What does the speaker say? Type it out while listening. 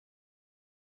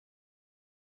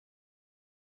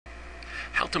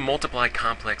how to multiply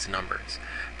complex numbers.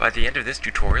 By the end of this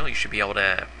tutorial, you should be able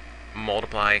to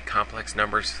multiply complex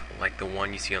numbers like the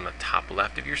one you see on the top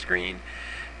left of your screen.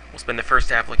 We'll spend the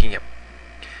first half looking at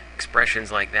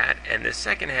expressions like that, and the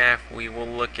second half we will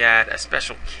look at a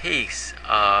special case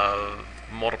of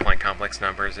multiplying complex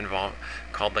numbers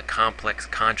called the complex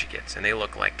conjugates, and they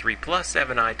look like 3 plus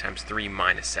 7i times 3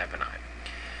 minus 7i.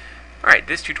 Alright,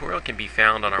 this tutorial can be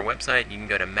found on our website. You can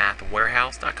go to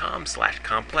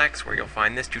mathwarehouse.com/complex, where you'll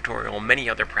find this tutorial and many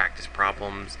other practice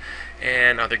problems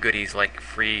and other goodies like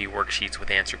free worksheets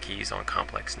with answer keys on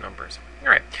complex numbers.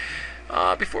 Alright,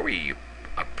 before we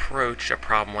approach a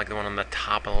problem like the one on the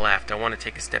top left, I want to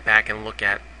take a step back and look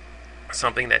at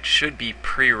something that should be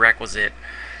prerequisite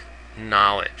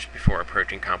knowledge before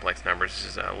approaching complex numbers. This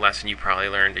is a lesson you probably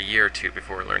learned a year or two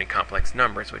before learning complex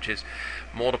numbers, which is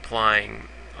multiplying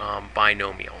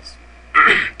binomials.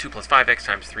 2 plus 5x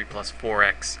times 3 plus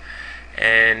 4x.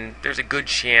 And there's a good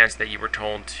chance that you were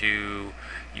told to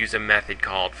use a method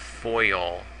called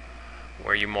FOIL,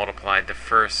 where you multiplied the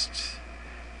first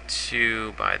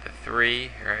 2 by the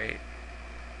 3, right?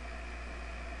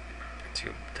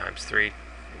 2 times 3,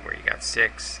 where you got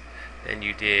 6. Then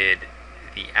you did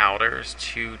the outers,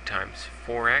 2 times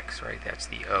 4x, right? That's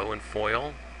the O in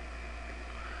FOIL.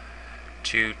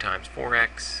 2 times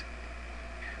 4x,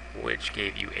 which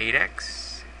gave you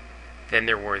 8x. Then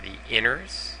there were the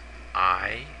inners,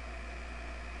 I.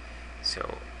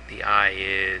 So the I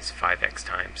is 5x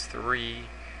times 3,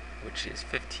 which is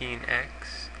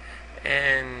 15x.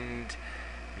 And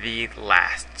the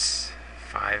lasts,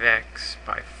 5x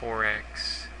by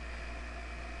 4x.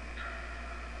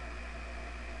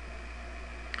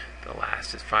 The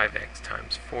last is 5x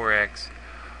times 4x,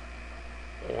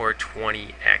 or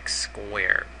 20x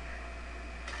squared.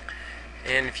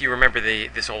 And if you remember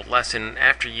this old lesson,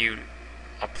 after you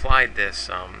applied this,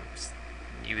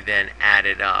 you then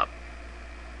added up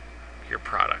your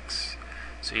products.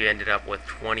 So you ended up with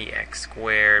 20x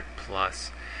squared plus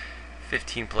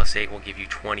 15 plus 8 will give you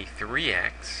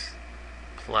 23x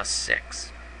plus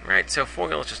 6. Right, so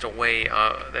FOIL is just a way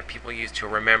that people use to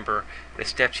remember the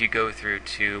steps you go through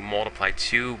to multiply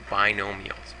two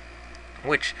binomials,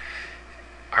 which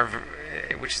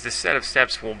is the set of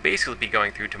steps we'll basically be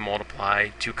going through to multiply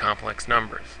two complex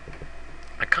numbers.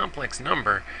 A complex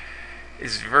number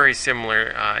is very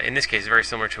similar, in this case, very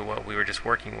similar to what we were just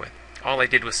working with. All I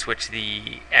did was switch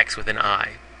the x with an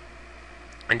I.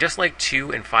 And just like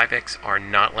 2 and 5x are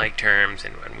not like terms,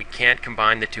 and we can't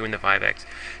combine the 2 and the 5x,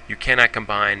 you cannot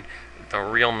combine the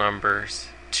real numbers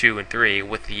 2 and 3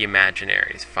 with the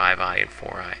imaginaries 5i and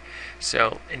 4i.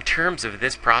 So in terms of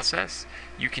this process,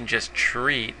 you can just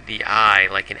treat the I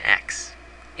like an x,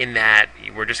 in that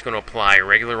we're just going to apply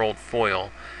regular old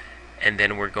FOIL, and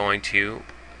then we're going to,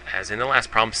 as in the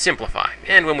last problem, simplify.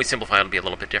 And when we simplify, it'll be a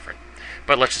little bit different.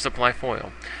 But let's just apply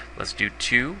FOIL. Let's do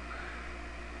 2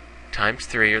 times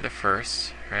 3 are the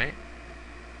first, right?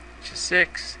 Which is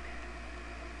 6.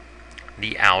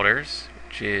 The outers,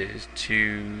 which is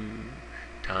 2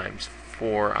 times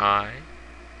 4i,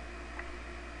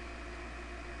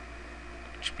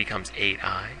 which becomes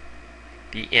 8i.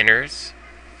 The inners,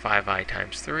 5i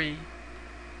times 3,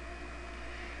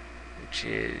 which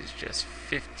is just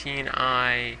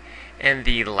 15i. And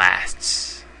the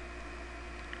lasts,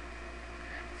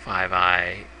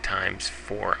 5i times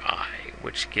 4i,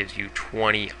 which gives you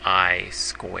 20i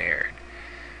squared.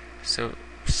 So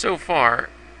far,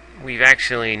 we've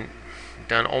actually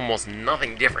done almost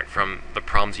nothing different from the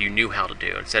problems you knew how to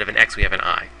do. Instead of an x, we have an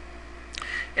I.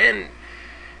 And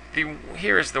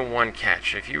here is the one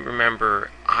catch. If you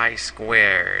remember, I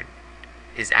squared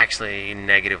is actually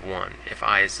negative 1. If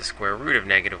I is the square root of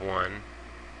negative 1,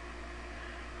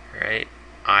 right,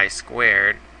 I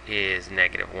squared is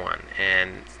negative 1.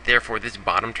 And therefore, this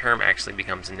bottom term actually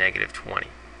becomes negative 20.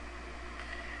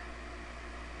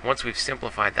 Once we've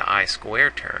simplified the I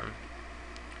squared term,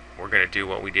 we're going to do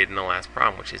what we did in the last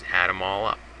problem, which is add them all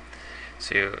up.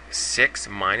 So 6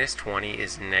 minus 20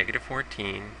 is negative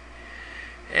 14.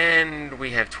 And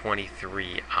we have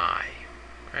 23i,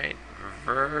 right?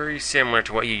 Very similar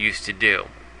to what you used to do.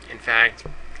 In fact,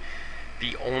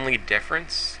 the only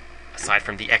difference, aside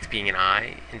from the x being an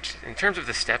I, in terms of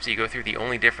the steps that you go through, the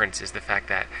only difference is the fact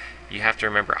that you have to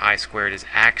remember I squared is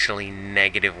actually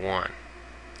negative 1.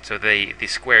 So the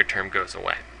squared term goes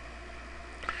away.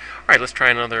 Alright, let's try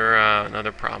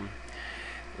another problem.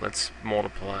 Let's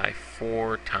multiply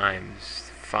 4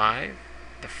 times 5,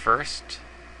 the first.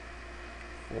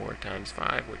 4 times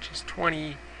 5, which is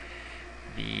 20.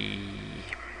 The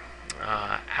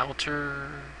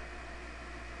outer,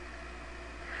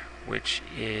 which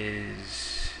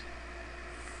is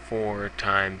 4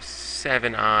 times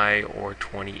 7i, or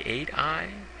 28i.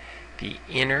 The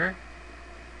inner,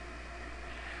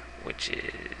 which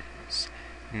is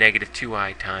negative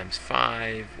 2i times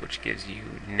 5, which gives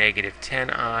you negative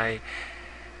 10i.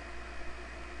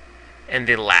 And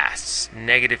the last,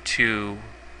 negative 2i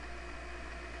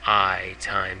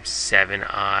times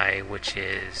 7i, which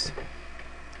is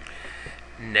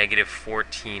negative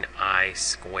 14i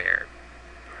squared.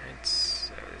 Right,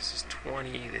 so this is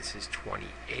 20, this is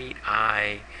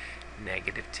 28i,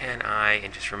 negative 10i,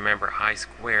 and just remember I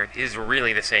squared is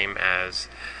really the same as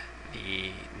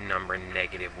the number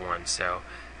negative 1, so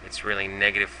it's really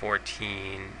negative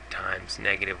 14 times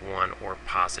negative 1, or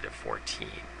positive 14.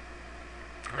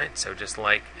 Right, so just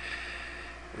like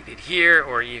we did here,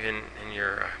 or even in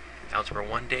your Algebra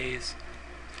 1 days,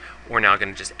 we're now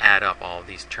going to just add up all of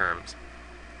these terms.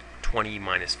 20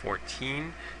 minus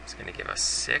 14 is going to give us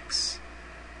 6,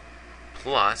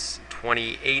 plus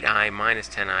 28i minus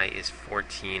 10i is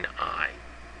 14i.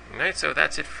 Alright, so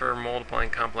that's it for multiplying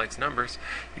complex numbers.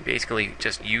 You basically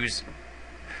just use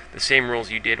the same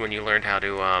rules you did when you learned how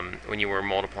to, when you were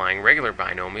multiplying regular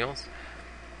binomials.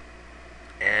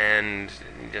 And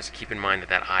just keep in mind that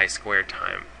that I squared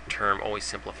term always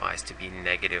simplifies to be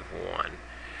negative 1. Alright,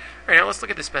 now let's look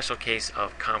at the special case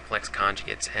of complex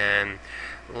conjugates, and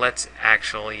let's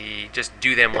actually just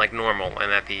do them like normal,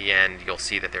 and at the end you'll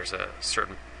see that there's a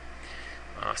certain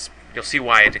you'll see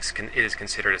why it is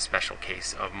considered a special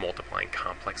case of multiplying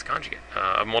complex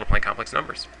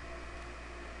numbers.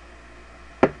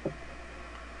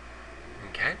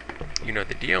 Okay, you know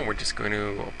the deal. We're just going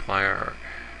to apply our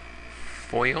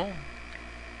FOIL.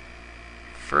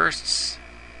 Firsts,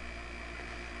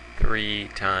 3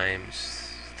 times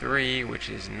 3, which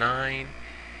is 9.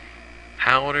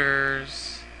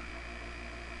 Outers,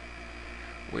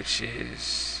 which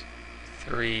is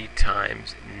 3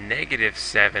 times negative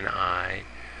 7i,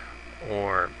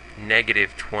 or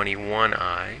negative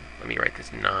 21i. Let me write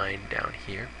this 9 down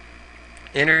here.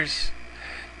 Inners,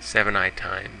 7i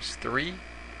times 3,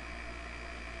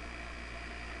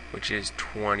 which is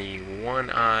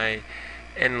 21i.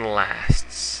 And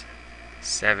lasts,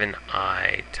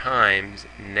 7i times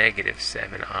negative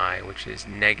 7i, which is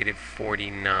negative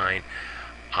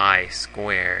 49i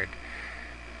squared.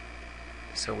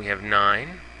 So we have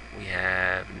 9, we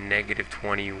have negative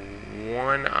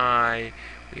 21i,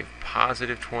 we have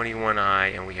positive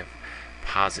 21i, and we have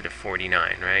positive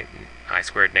 49, right? I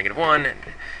squared negative 1,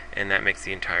 and that makes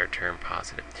the entire term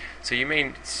positive. So you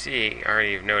may see,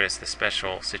 already have noticed the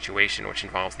special situation which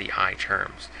involves the I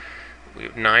terms. We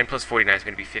have 9 plus 49 is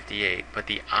going to be 58, but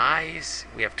the i's,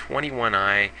 we have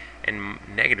 21i and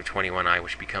negative 21i,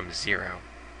 which becomes 0.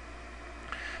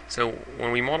 So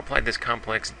when we multiplied this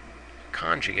complex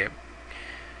conjugate,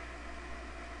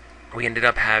 we ended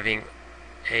up having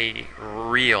a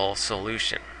real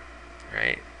solution,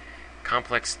 right?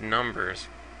 Complex numbers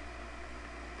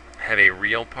have a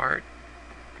real part.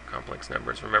 Complex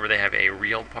numbers, remember, they have a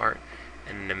real part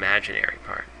and an imaginary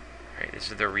part, right? This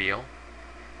is the real,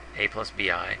 a plus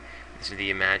bi. This is the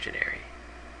imaginary.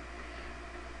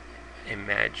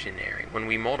 When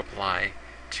we multiply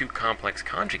two complex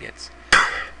conjugates,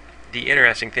 the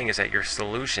interesting thing is that your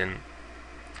solution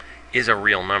is a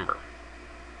real number.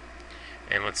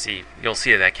 And let's see, you'll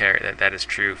see that is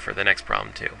true for the next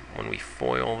problem too. When we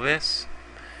FOIL this,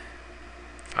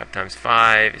 5 times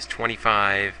 5 is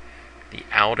 25. The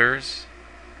outers,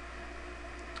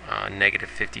 negative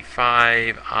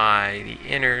 55i. The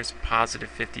inners, positive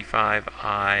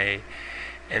 55i.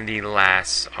 And the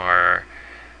lasts are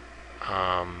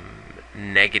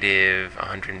negative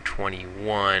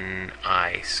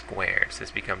 121i squared. So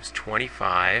this becomes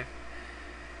 25,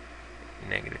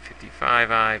 negative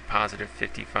 55i, positive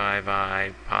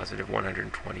 55i, positive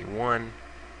 121.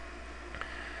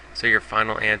 So your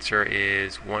final answer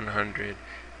is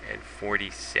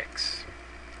 146.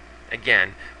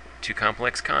 Again, two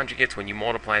complex conjugates, when you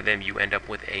multiply them, you end up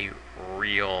with a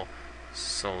real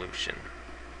solution,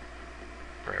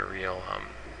 or a real,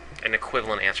 an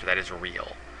equivalent answer that is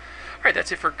real. Alright,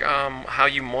 that's it for how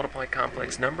you multiply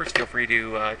complex numbers. Feel free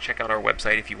to check out our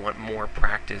website if you want more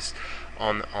practice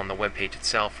on the web page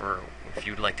itself, or if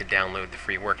you'd like to download the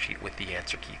free worksheet with the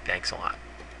answer key. Thanks a lot.